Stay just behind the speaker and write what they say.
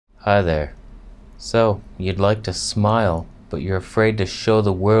Hi there. So, you'd like to smile, but you're afraid to show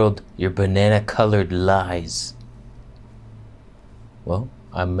the world your banana-colored lies. Well,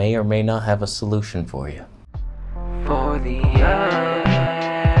 I may or may not have a solution for you. For the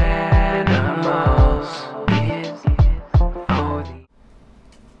animals. For the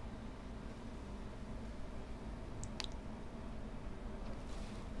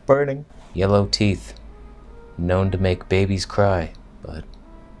Burning. Yellow teeth. Known to make babies cry, but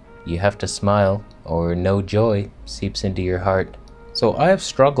you have to smile or no joy seeps into your heart. So I have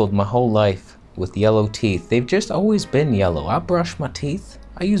struggled my whole life with yellow teeth. They've just always been yellow. I brush my teeth.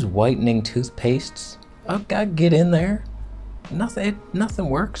 I use whitening toothpastes. I've got to get in there. Nothing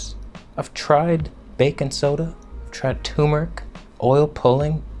works. I've tried baking soda. I've tried turmeric, oil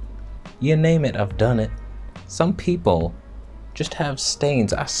pulling. You name it, I've done it. Some people just have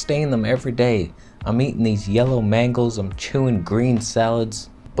stains. I stain them every day. I'm eating these yellow mangoes. I'm chewing green salads.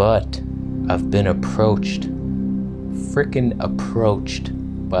 But I've been freaking approached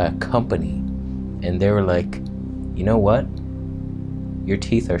by a company, and they were like, you know what? Your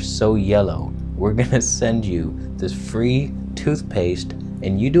teeth are so yellow. We're gonna send you this free toothpaste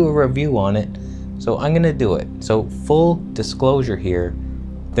and you do a review on it. So I'm gonna do it. So full disclosure here,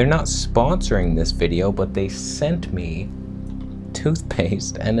 they're not sponsoring this video, but they sent me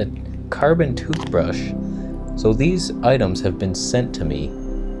toothpaste and a carbon toothbrush. So these items have been sent to me.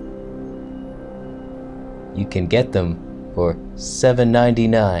 You can get them for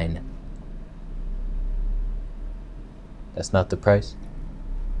 $7.99. That's not the price.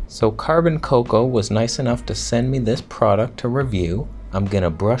 So Carbon Coco was nice enough to send me this product to review. I'm gonna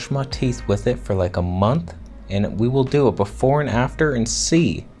brush my teeth with it for like a month, and we will do a before and after and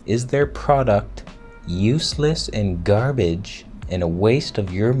see, is their product useless and garbage and a waste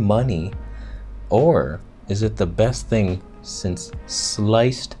of your money, or is it the best thing since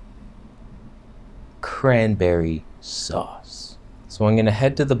sliced cranberry sauce? So I'm gonna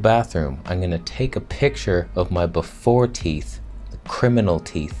head to the bathroom. I'm gonna take a picture of my before teeth, the criminal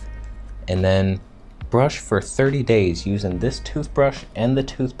teeth, and then brush for 30 days using this toothbrush and the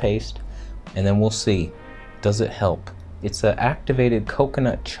toothpaste, and then we'll see, does it help? It's an activated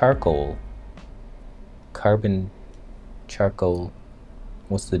coconut charcoal. Carbon charcoal.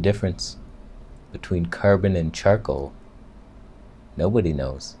 What's the difference between carbon and charcoal? Nobody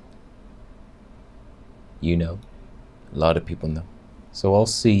knows. You know. A lot of people know. So I'll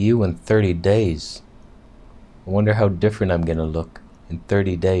see you in 30 days. I wonder how different I'm gonna look in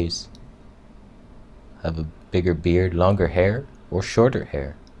 30 days. Have a bigger beard, longer hair, or shorter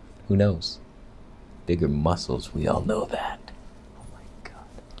hair. Who knows? Bigger muscles, we all know that. Oh my god.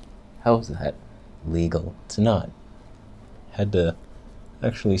 How is that legal? It's not. Had to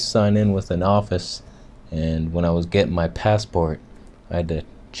actually sign in with an office, and when I was getting my passport, I had to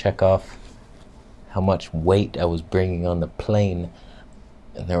check off how much weight I was bringing on the plane,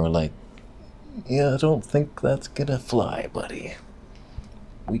 and they were like, yeah, I don't think that's gonna fly, buddy.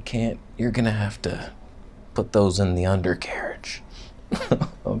 We can't, you're gonna have to put those in the undercarriage.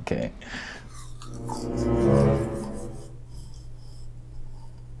 Okay.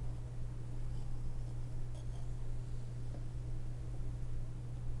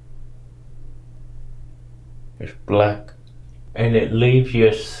 It's black, and it leaves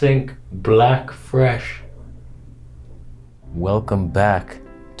your sink black fresh. Welcome back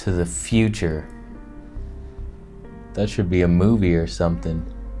to the future. That should be a movie or something.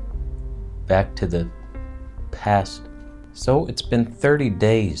 Back to the past. So it's been 30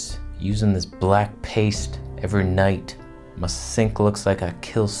 days using this black paste every night. My sink looks like I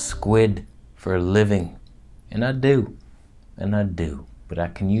kill squid for a living. And I do. But I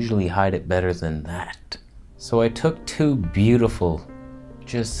can usually hide it better than that. So I took two beautiful,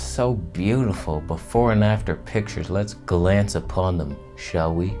 just so beautiful before and after pictures. Let's glance upon them,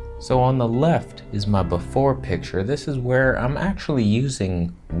 shall we? So on the left is my before picture. This is where I'm actually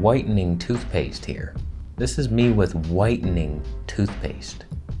using whitening toothpaste here. This is me with whitening toothpaste.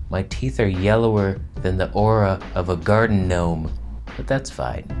 My teeth are yellower than the aura of a garden gnome, but that's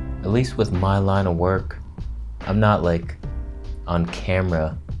fine. At least with my line of work, I'm not like on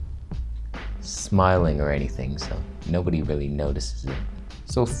camera smiling or anything, so nobody really notices it.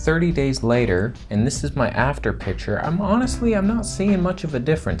 So 30 days later, and this is my after picture, I'm not seeing much of a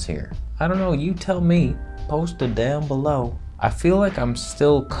difference here. I don't know, you tell me, post it down below. I feel like I'm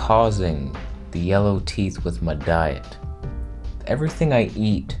still causing the yellow teeth with my diet. Everything I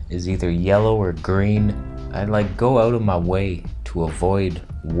eat is either yellow or green. I like go out of my way to avoid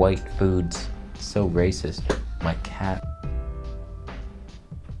white foods. It's so racist. My cat.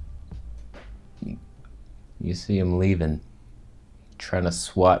 You see him leaving. trying to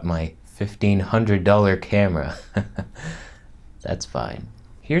swat my $1,500 camera. That's fine.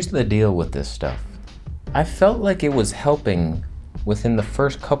 Here's the deal with this stuff. I felt like it was helping within the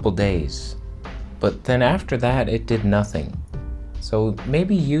first couple days, but then after that it did nothing. So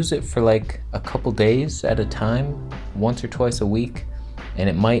maybe use it for like a couple days at a time, once or twice a week, and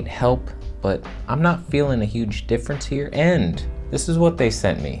it might help, but I'm not feeling a huge difference here. And this is what they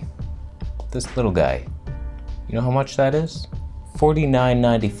sent me. This little guy. You know how much that is?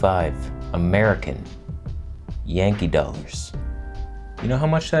 $49.95 American Yankee dollars. You know how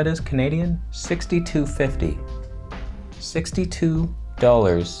much that is Canadian? $62.50.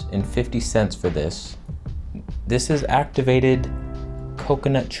 $62.50 for this. This is activated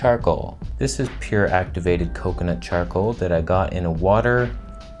coconut charcoal. This is pure activated coconut charcoal that I got in a water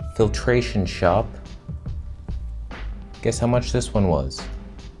filtration shop. Guess how much this one was?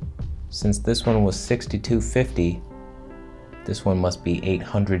 Since this one was $62.50, this one must be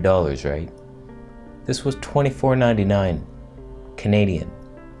 $800, right? This was $24.99 Canadian.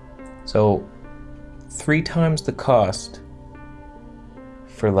 So 3 times the cost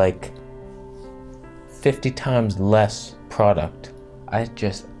for like 50 times less product. I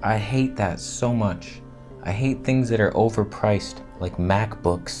hate that so much. I hate things that are overpriced, like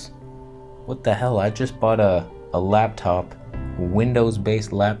MacBooks. What the hell? I just bought a laptop, a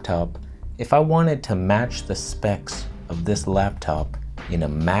Windows-based laptop. If I wanted to match the specs of this laptop in a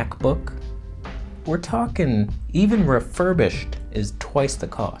MacBook, we're talking even refurbished is twice the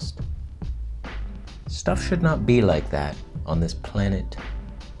cost. Stuff should not be like that on this planet.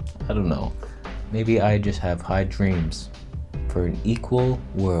 I don't know. Maybe I just have high dreams for an equal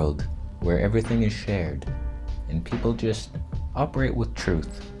world where everything is shared and people just operate with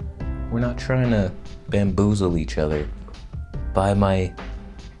truth. We're not trying to bamboozle each other. Buy my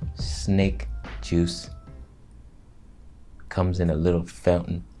snake juice. Comes in a little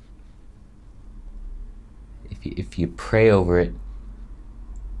fountain. If you pray over it,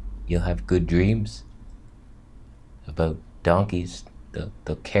 you'll have good dreams about donkeys.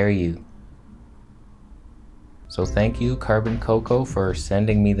 They'll carry you. So thank you, Carbon Coco, for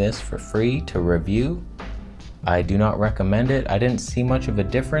sending me this for free to review. I do not recommend it. I didn't see much of a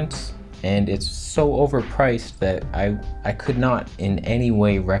difference, and it's so overpriced that I could not in any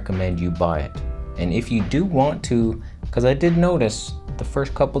way recommend you buy it. And if you do want to, because I did notice the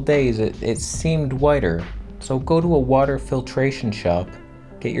first couple days it seemed whiter, so go to a water filtration shop,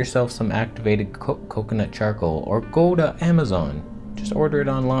 get yourself some activated coconut charcoal, or go to Amazon. Just order it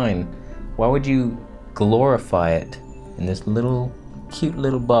online. Why would you glorify it in this little cute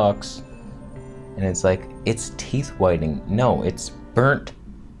little box and it's like it's teeth whitening? No, it's burnt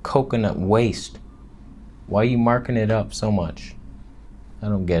coconut waste. Why are you marking it up so much? I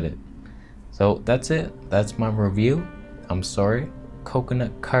don't get it. So that's it. That's my review. I'm sorry,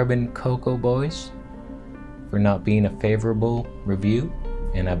 Carbon Coco boys, for not being a favorable review.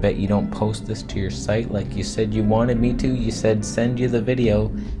 And I bet you don't post this to your site like you said you wanted me to. You said send you the video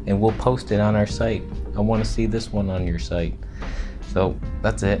and we'll post it on our site. I want to see this one on your site. So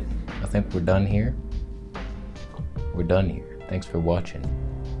that's it. I think we're done here. We're done here. Thanks for watching.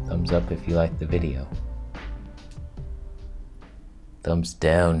 Thumbs up if you liked the video. Thumbs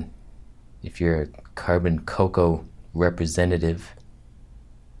down if you're a Carbon Coco representative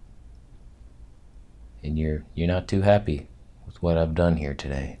and you're not too happy with what I've done here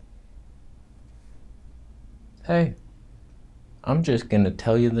today. Hey, I'm just gonna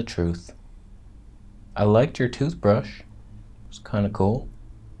tell you the truth. I liked your toothbrush. It was kind of cool,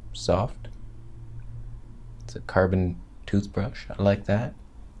 soft. It's a carbon toothbrush. I like that.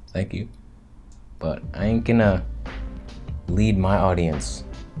 Thank you. But I ain't gonna lead my audience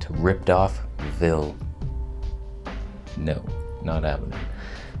to ripped off Ville. No, not happening.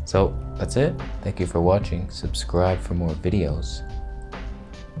 So that's it. Thank you for watching. Subscribe for more videos.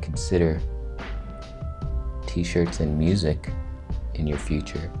 Consider t-shirts and music in your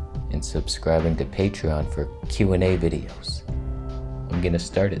future, and subscribing to Patreon for Q&A videos. I'm gonna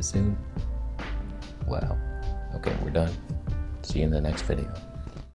start it soon. Wow. Okay, we're done. See you in the next video.